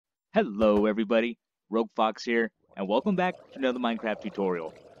Hello everybody, Rogue Fox here, and welcome back to another Minecraft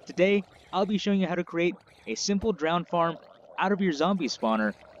tutorial. Today, I'll be showing you how to create a simple drown farm out of your zombie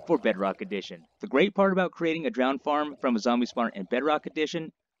spawner for Bedrock Edition. The great part about creating a drown farm from a zombie spawner in Bedrock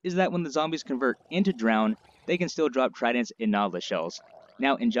Edition is that when the zombies convert into drown, they can still drop tridents and Nautilus shells.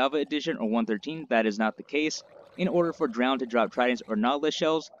 Now in Java Edition or 1.13, that is not the case. In order for drown to drop tridents or Nautilus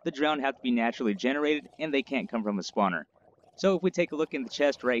shells, the drown have to be naturally generated and they can't come from a spawner. So if we take a look in the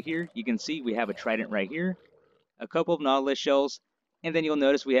chest right here, you can see we have a trident right here, a couple of Nautilus shells, and then you'll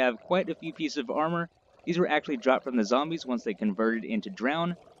notice we have quite a few pieces of armor. These were actually dropped from the zombies once they converted into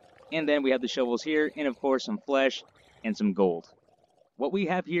drown. And then we have the shovels here, and of course some flesh and some gold. What we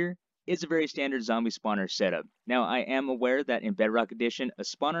have here is a very standard zombie spawner setup. Now I am aware that in Bedrock Edition, a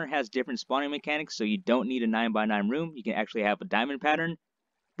spawner has different spawning mechanics, so you don't need a 9x9 room. You can actually have a diamond pattern.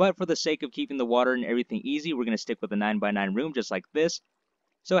 But for the sake of keeping the water and everything easy, we're going to stick with a 9x9 room just like this.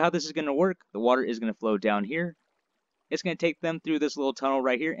 So how this is going to work, the water is going to flow down here. It's going to take them through this little tunnel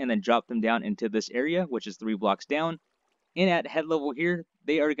right here and then drop them down into this area, which is 3 blocks down. And at head level here,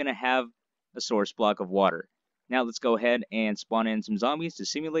 they are going to have a source block of water. Now let's go ahead and spawn in some zombies to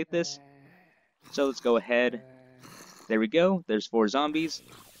simulate this. So let's go ahead. There we go. There's 4 zombies.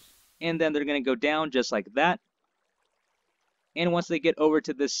 And then they're going to go down just like that. And once they get over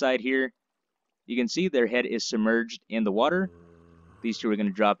to this side here, you can see their head is submerged in the water. These 2 are going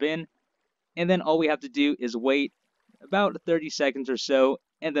to drop in. And then all we have to do is wait about 30 seconds or so,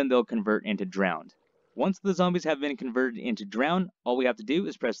 and then they'll convert into drowned. Once the zombies have been converted into drowned, all we have to do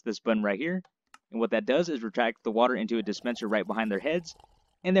is press this button right here. And what that does is retract the water into a dispenser right behind their heads.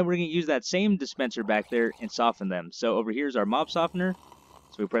 And then we're going to use that same dispenser back there and soften them. So over here is our mob softener.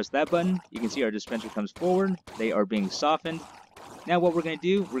 So we press that button. You can see our dispenser comes forward. They are being softened. Now what we're going to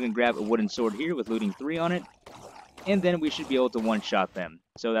do, we're going to grab a wooden sword here with looting 3 on it, and then we should be able to one-shot them.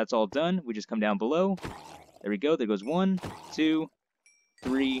 So that's all done. We just come down below. There we go. There goes 1, 2,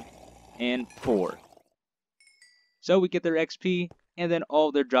 3, and 4. So we get their XP, and then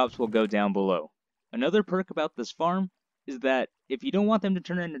all their drops will go down below. Another perk about this farm is that if you don't want them to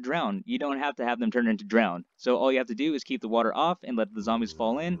turn into drown, you don't have to have them turn into drown. So all you have to do is keep the water off and let the zombies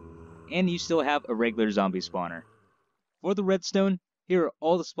fall in, and you still have a regular zombie spawner. For the redstone, here are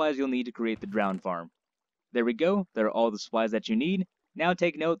all the supplies you'll need to create the drown farm. There we go, there are all the supplies that you need. Now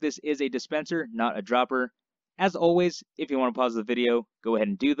take note, this is a dispenser, not a dropper. As always, if you want to pause the video, go ahead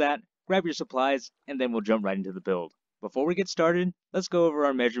and do that, grab your supplies, and then we'll jump right into the build. Before we get started, let's go over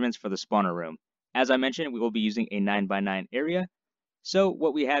our measurements for the spawner room. As I mentioned, we will be using a 9x9 area. So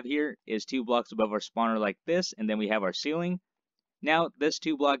what we have here is 2 blocks above our spawner like this, and then we have our ceiling. Now, this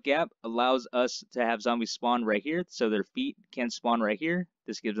 2-block gap allows us to have zombies spawn right here, so their feet can spawn right here.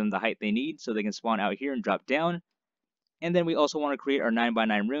 This gives them the height they need, so they can spawn out here and drop down. And then we also want to create our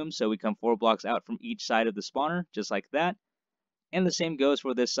 9x9 room, so we come 4 blocks out from each side of the spawner, just like that. And the same goes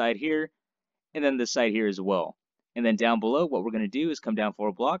for this side here, and then this side here as well. And then down below, what we're going to do is come down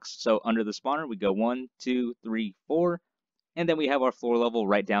 4 blocks. So under the spawner, we go 1, 2, 3, 4, and then we have our floor level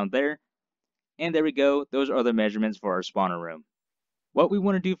right down there. And there we go, those are the measurements for our spawner room. What we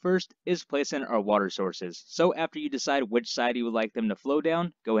want to do first is place in our water sources. So after you decide which side you would like them to flow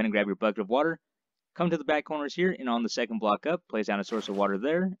down, go ahead and grab your bucket of water. Come to the back corners here, and on the 2nd block up, place down a source of water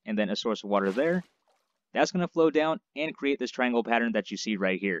there, and then a source of water there. That's going to flow down and create this triangle pattern that you see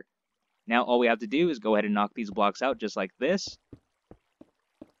right here. Now all we have to do is go ahead and knock these blocks out just like this.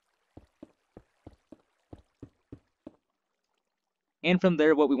 And from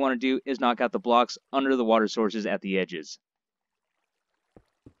there, what we want to do is knock out the blocks under the water sources at the edges.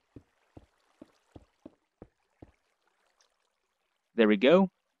 There we go,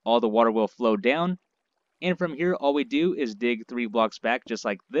 all the water will flow down, and from here all we do is dig 3 blocks back just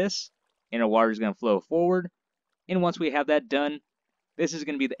like this, and our water is going to flow forward, and once we have that done, this is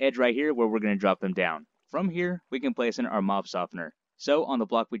going to be the edge right here where we're going to drop them down. From here, we can place in our mob softener. So on the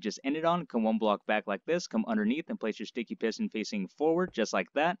block we just ended on, come 1 block back like this, come underneath and place your sticky piston facing forward just like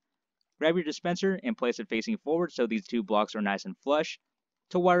that. Grab your dispenser and place it facing forward so these 2 blocks are nice and flush.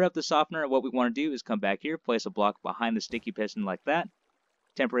 To wire up the softener, what we want to do is come back here, place a block behind the sticky piston like that.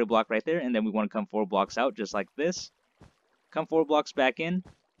 Temporary block right there, and then we want to come 4 blocks out just like this. Come 4 blocks back in,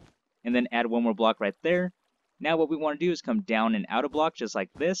 and then add 1 more block right there. Now what we want to do is come down and out a block just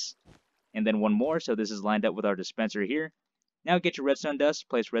like this, and then 1 more, so this is lined up with our dispenser here. Now get your redstone dust,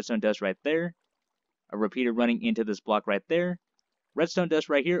 place redstone dust right there. A repeater running into this block right there. Redstone dust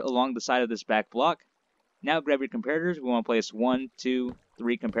right here along the side of this back block. Now grab your comparators. We want to place 1, 2,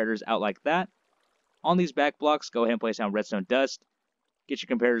 3 comparators out like that. On these back blocks, go ahead and place down redstone dust. Get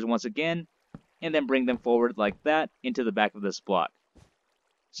your comparators once again, and then bring them forward like that into the back of this block.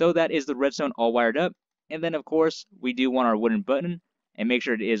 So that is the redstone all wired up. And then of course, we do want our wooden button and make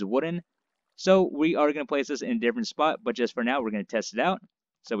sure it is wooden. So we are going to place this in a different spot, but just for now, we're going to test it out.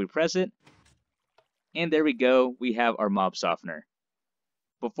 So we press it, and there we go, we have our mob softener.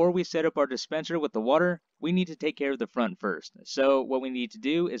 Before we set up our dispenser with the water, we need to take care of the front first. So what we need to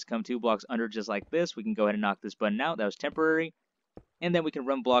do is come 2 blocks under just like this. We can go ahead and knock this button out, that was temporary. And then we can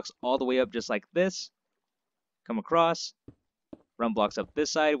run blocks all the way up just like this. Come across, run blocks up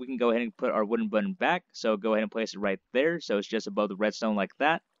this side. We can go ahead and put our wooden button back. So go ahead and place it right there, so it's just above the redstone like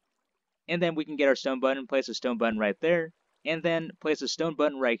that. And then we can get our stone button, place a stone button right there. And then place a stone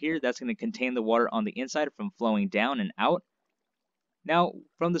button right here. That's going to contain the water on the inside from flowing down and out. Now,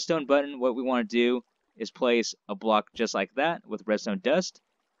 from the stone button, what we want to do is place a block just like that with redstone dust.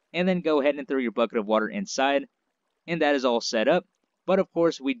 And then go ahead and throw your bucket of water inside. And that is all set up. But of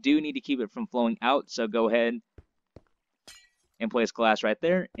course, we do need to keep it from flowing out. So go ahead and place glass right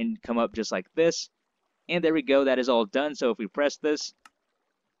there and come up just like this. And there we go, that is all done. So if we press this,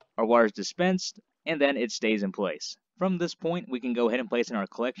 our water is dispensed, and then it stays in place. From this point, we can go ahead and place in our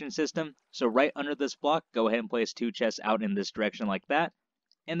collection system. So right under this block, go ahead and place 2 chests out in this direction like that.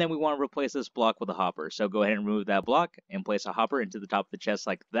 And then we want to replace this block with a hopper. So go ahead and remove that block and place a hopper into the top of the chest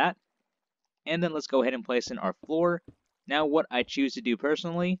like that. And then let's go ahead and place in our floor. Now what I choose to do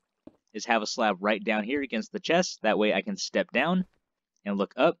personally is have a slab right down here against the chest. That way I can step down and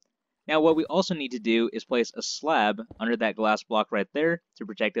look up. Now what we also need to do is place a slab under that glass block right there to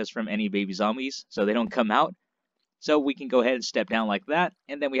protect us from any baby zombies so they don't come out. So we can go ahead and step down like that,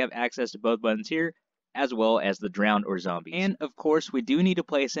 and then we have access to both buttons here, as well as the drowned or zombies. And of course, we do need to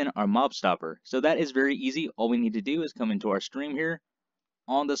place in our mob stopper. So that is very easy. All we need to do is come into our stream here,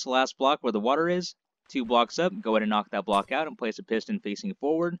 on this last block where the water is, 2 blocks up, go ahead and knock that block out and place a piston facing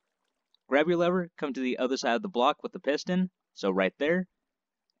forward. Grab your lever, come to the other side of the block with the piston, so right there.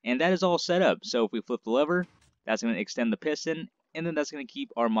 And that is all set up. So if we flip the lever, that's going to extend the piston, and then that's going to keep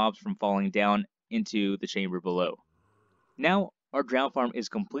our mobs from falling down into the chamber below. Now, our drown farm is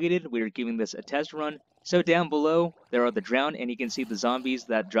completed. We are giving this a test run. So down below, there are the drowned, and you can see the zombies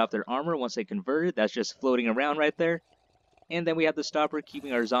that drop their armor once they converted. That's just floating around right there. And then we have the stopper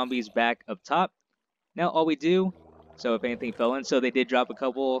keeping our zombies back up top. Now all we do, so if anything fell in, so they did drop a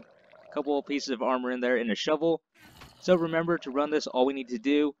couple pieces of armor in there in a shovel. So remember, to run this, all we need to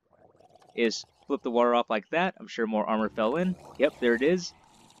do is flip the water off like that. I'm sure more armor fell in. Yep, there it is.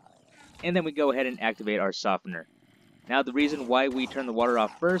 And then we go ahead and activate our softener. Now the reason why we turn the water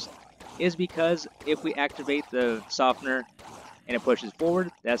off first is because if we activate the softener and it pushes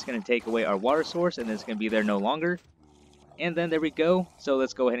forward, that's going to take away our water source and it's going to be there no longer. And then there we go. So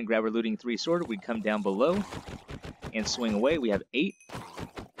let's go ahead and grab our looting 3 sword. We come down below and swing away. We have 8.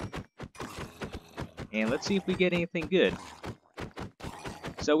 And let's see if we get anything good.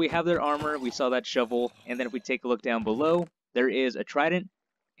 So we have their armor, we saw that shovel, and then if we take a look down below, there is a Trident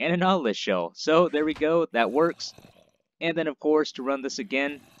and a Nautilus Shell. So there we go, that works. And then of course, to run this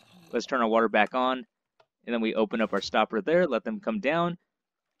again, let's turn our water back on, and then we open up our stopper there, let them come down,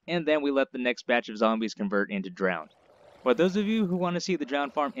 and then we let the next batch of zombies convert into drowned. For those of you who want to see the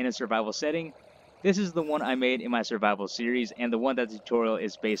drowned farm in a survival setting, this is the one I made in my survival series, and the one that the tutorial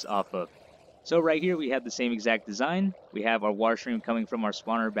is based off of. So right here we have the same exact design. We have our water stream coming from our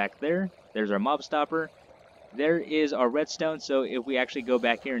spawner back there. There's our mob stopper. There is our redstone, so if we actually go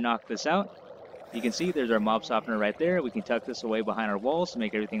back here and knock this out, you can see there's our mob softener right there. We can tuck this away behind our walls to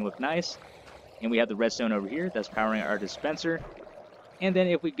make everything look nice. And we have the redstone over here that's powering our dispenser. And then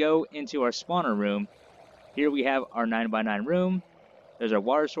if we go into our spawner room, here we have our 9x9 room. There's our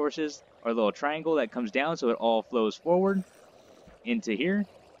water sources, our little triangle that comes down so it all flows forward into here.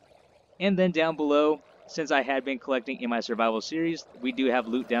 And then down below, since I had been collecting in my survival series, we do have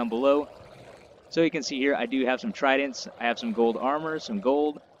loot down below. So you can see here, I do have some tridents, I have some gold armor, some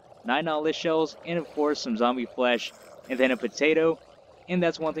gold, 9 Nautilus shells, and of course some zombie flesh, and then a potato. And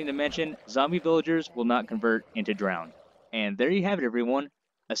that's one thing to mention, zombie villagers will not convert into drown. And there you have it everyone,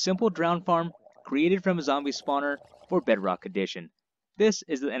 a simple drown farm created from a zombie spawner for Bedrock Edition. This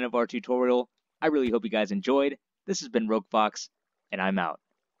is the end of our tutorial. I really hope you guys enjoyed. This has been Rogue Fox, and I'm out.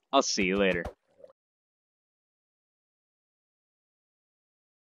 I'll see you later.